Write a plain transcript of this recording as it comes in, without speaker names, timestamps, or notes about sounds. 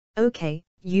Okay,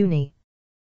 Uni.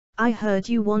 I heard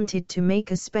you wanted to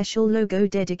make a special logo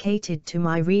dedicated to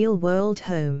my real-world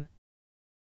home.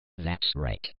 That's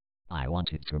right. I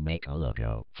wanted to make a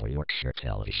logo for Yorkshire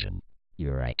Television,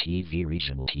 your ITV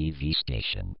regional TV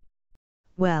station.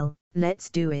 Well, let's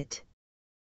do it.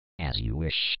 As you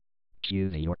wish. Cue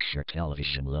the Yorkshire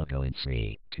Television logo in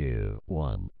 3, 2,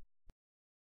 1.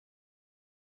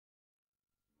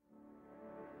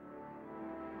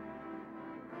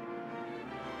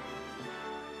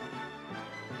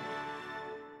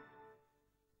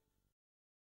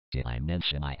 Did I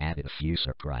mention I added a few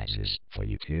surprises for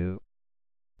you too?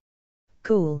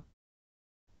 Cool.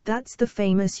 That's the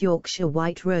famous Yorkshire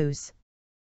White Rose.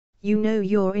 You know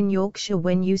you're in Yorkshire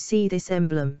when you see this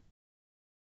emblem.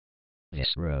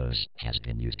 This rose has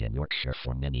been used in Yorkshire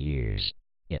for many years.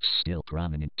 It's still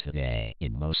prominent today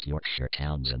in most Yorkshire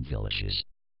towns and villages.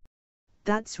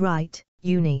 That's right,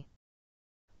 Uni.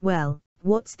 Well,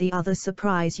 what's the other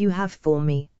surprise you have for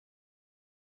me?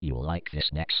 You'll like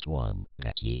this next one,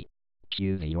 Becky.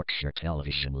 Cue the Yorkshire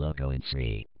Television logo in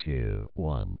 3, 2,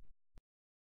 1.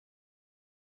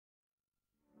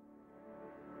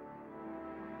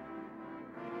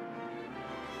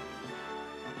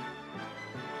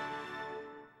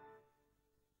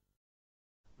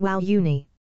 Wow, Uni.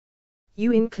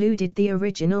 You included the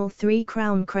original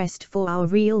three-crown crest for our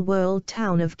real-world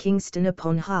town of Kingston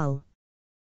upon Hull.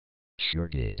 Sure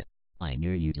did. I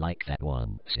knew you'd like that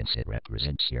one since it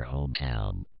represents your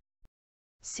hometown.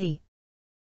 See?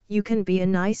 You can be a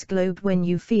nice globe when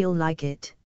you feel like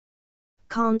it.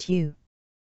 Can't you?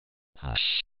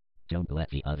 Hush. Don't let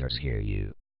the others hear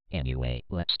you. Anyway,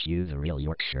 let's cue the real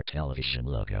Yorkshire Television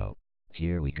logo.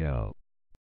 Here we go.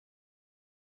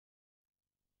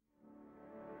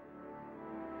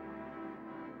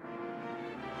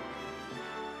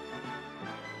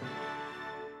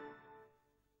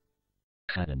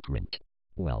 Cut and print.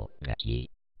 Well, Becky,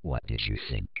 what did you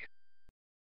think?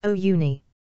 Oh, Uni.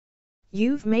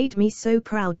 You've made me so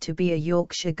proud to be a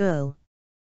Yorkshire girl.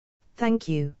 Thank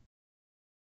you.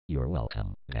 You're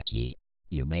welcome, Becky.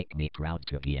 You make me proud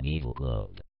to be an evil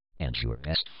globe. And your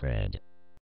best friend.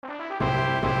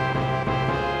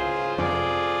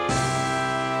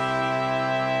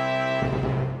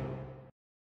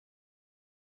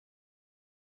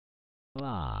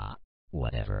 Ah,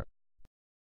 whatever.